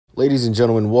Ladies and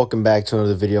gentlemen, welcome back to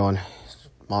another video on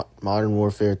Modern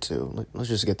Warfare 2. Let's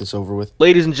just get this over with.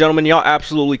 Ladies and gentlemen, y'all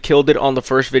absolutely killed it on the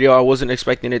first video. I wasn't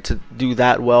expecting it to do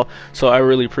that well, so I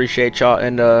really appreciate y'all.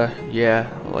 And yeah,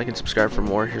 like and subscribe for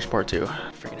more. Here's part 2.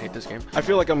 I freaking hate this game. I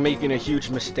feel like I'm making a huge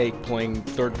mistake playing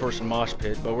third-person mosh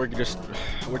pit, but we're just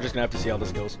gonna have to see how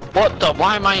this goes. What the?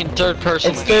 Why am I in third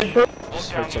person? It's third person. I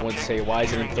just heard someone say, "Why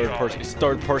is it in third person?" It's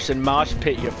third-person mosh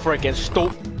pit. You freaking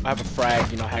stupid. I have a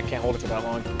frag. You know, I can't hold it for that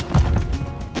long.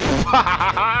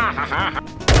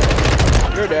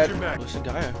 You're dead. There's a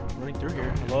guy running through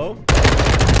here. Hello?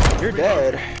 You're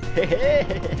dead.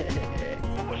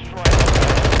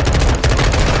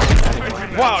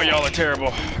 Wow, y'all are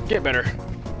terrible. Get better.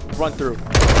 Run through.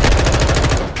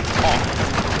 Oh.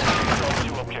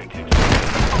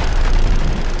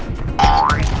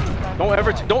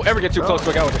 Don't ever get too close to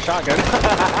a guy with a shotgun.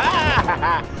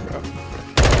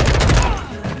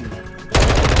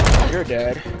 You're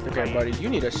dead. Okay, buddy, you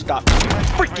need to stop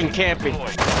freaking camping.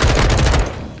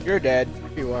 You're dead.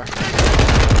 You are.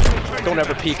 Don't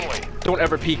ever peek. Don't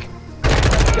ever peek. You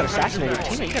gotta assassinate your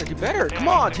teammate. You gotta do better. Come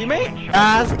on, teammate.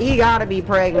 Guys, he gotta be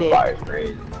pregnant.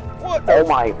 What? Oh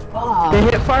my god. They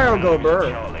hit fire and go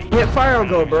burr. Hit fire and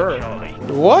go burr.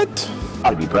 What?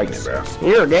 I'd be pregnant, bro.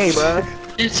 You're gay, bro.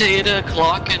 It's 8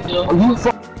 o'clock and Are you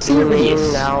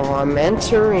serious? Now I'm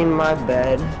entering my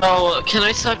bed. oh, can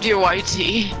I sub to your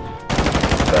YT?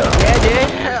 Yeah,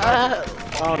 dude.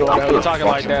 I don't know why you're talking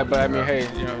like that, but I mean, hey,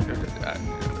 you know,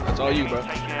 that's all you, bro.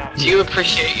 Do you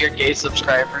appreciate your gay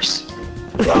subscribers?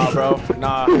 Nah, bro.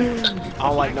 Nah. I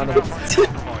don't like none of them.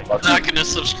 I'm not gonna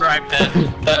subscribe. That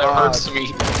hurts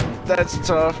me. That's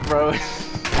tough, bro.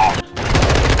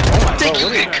 Think you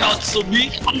can cancel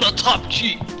me? I'm the top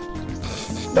G.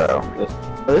 No.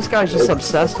 This guy's just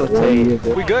obsessed with Tate.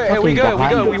 We good. Hey, we good. We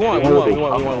good. We won. We won. We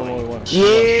won. We won. We won. Yeah.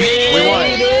 We won.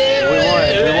 We won.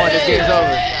 We won. This game's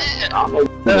over.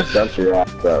 Shut your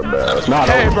ass up, bro. It's not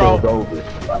Hey, over. bro. It's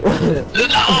over.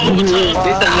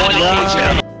 This is one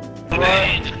game.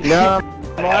 No.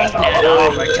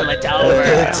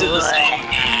 Till it's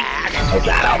over.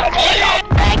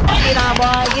 Get on,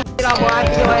 boy. Get on, boy.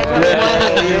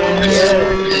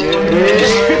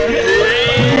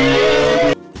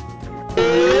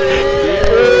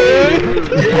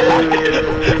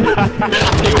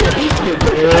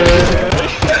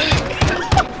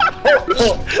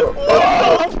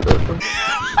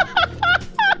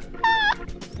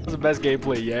 That's the best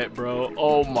gameplay yet, bro.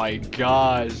 Oh my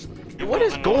gosh. What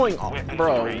is going on,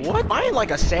 bro? What? Am I in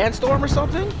like a sandstorm or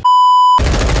something?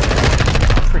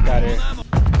 Freak out of here.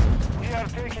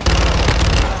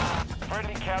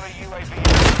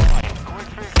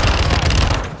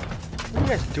 What are you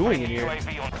guys doing in here?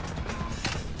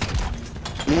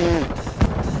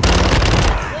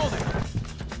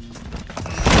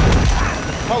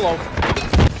 Hello.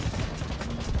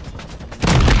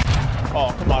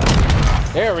 Oh, come on.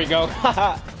 There we go.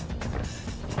 Haha.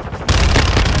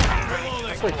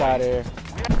 Freak out of here.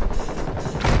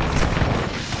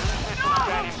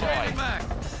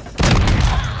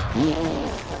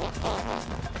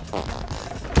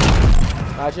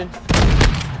 Imagine.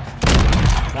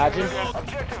 Imagine.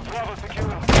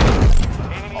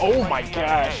 Oh my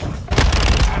gosh.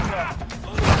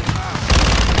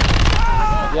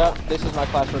 Yep, this is my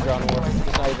class for ground war.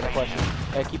 It's not even a question.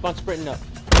 Hey, keep on sprinting up.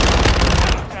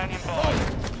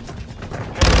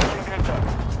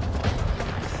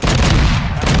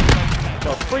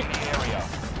 Oh, freak.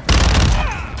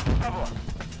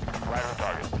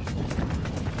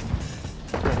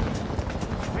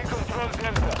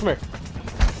 Come here.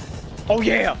 Oh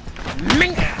yeah!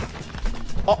 Mink!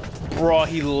 Oh, bro,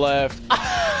 he left.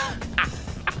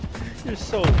 You're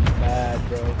so bad,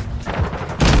 bro.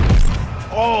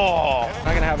 Oh! I'm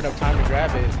not gonna have enough time to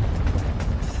grab it.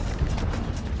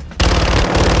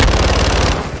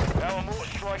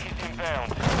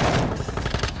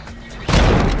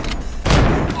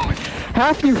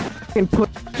 Half you f***ing put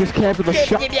just camp with a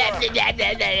shot.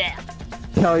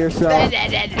 Tell yourself.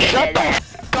 Shut the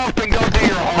f up and go do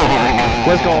your homework.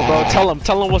 Let's go, bro. Tell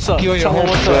him what's up. Tell him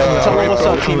what's up. Tell him what's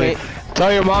up, teammate.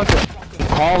 Tell your mom to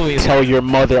call me. Tell your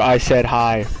mother I said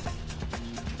hi.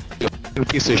 You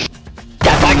piece of shit.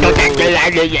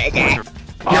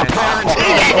 Your parents.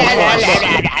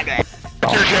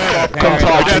 Come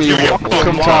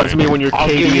talk to me when your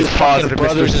KD is positive,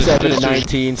 Mr. 7 and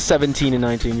 19, 17 and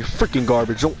 19. You're freaking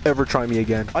garbage. Don't ever try me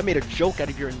again. I made a joke out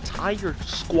of your entire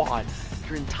squad,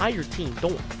 your entire team.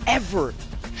 Don't ever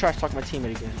trash talk my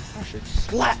teammate again. I should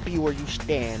slap you where you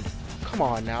stand. Come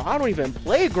on now. I don't even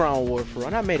play ground warfare,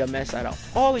 and I made a mess out of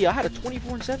all of you. I had a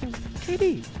 24/7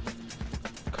 KD.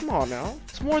 Come on now.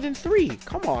 It's more than 3.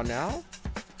 Come on now.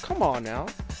 Come Come on now.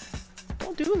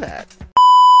 Don't do that.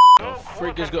 Oh,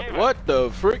 freak is good. What the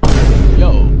freak?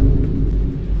 Yo.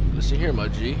 Listen here, my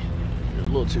G. You're a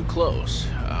little too close.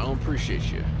 I don't appreciate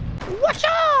you.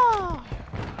 Whatcha?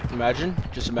 Imagine.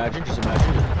 Just imagine. Just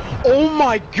imagine. Oh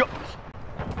my god.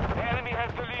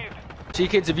 See,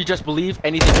 kids, if you just believe,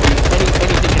 anything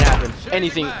can happen.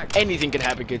 Anything can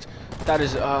happen, kids. That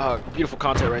is beautiful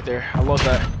content right there. I love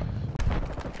that.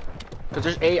 Cause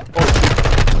there's a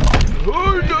no,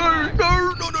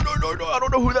 I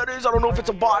don't know who that is. I don't know if it's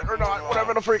a bot or not.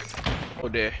 Whatever the freak. Oh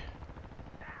dear.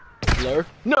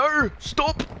 No,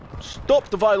 stop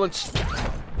the violence.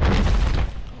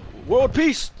 World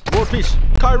peace.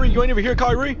 Kyrie, you ain't even here,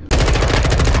 Kyrie.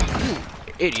 You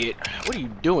idiot. What are you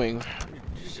doing?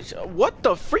 What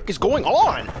the freak is going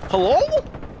on? Hello?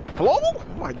 Oh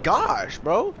my gosh,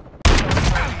 bro.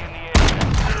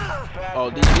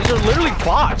 Oh, these are literally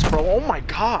bots, bro. Oh my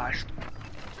gosh.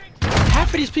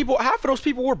 Half of those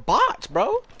people were bots,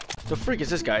 bro. The freak is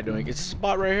this guy doing? Is this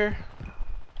bot right here?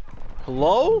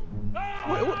 Hello?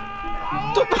 What?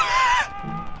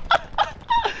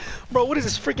 Bro, what is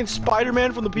this freaking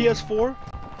Spider-Man from the PS4?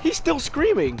 He's still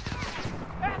screaming.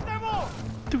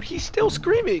 Dude, he's still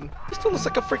screaming. He still looks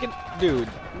like a freaking dude.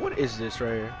 What is this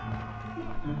right here?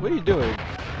 What are you doing,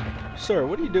 sir?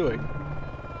 What are you doing?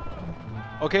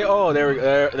 Okay. Oh,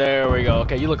 there we go.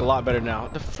 Okay, you look a lot better now.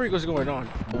 The freak was going on?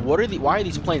 Why are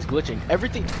these planes glitching?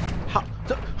 Everything. How?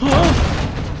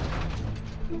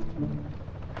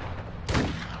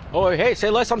 Oh, hey,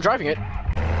 say less. I'm driving it.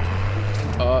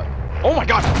 Oh my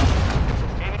god.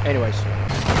 Anyways,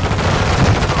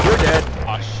 you're dead.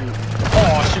 Oh shoot.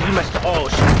 Oh shoot, you messed up. Oh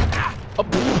shoot.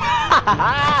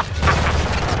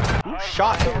 Who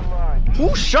shot him?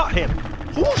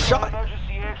 Who shot him?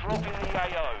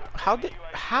 How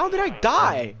did I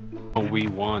die? Oh, we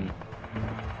won.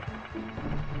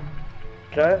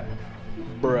 Okay.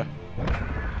 Bruh.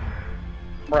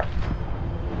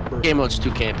 Game mode's too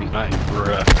campy. Right,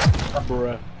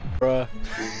 bruh.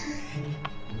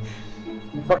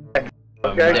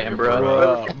 Okay. Damn,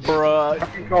 bruh. Bruh.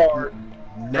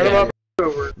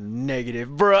 Negative,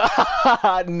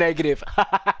 bruh. Negative.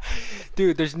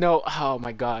 Dude, there's no. Oh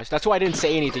my gosh. That's why I didn't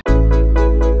say anything.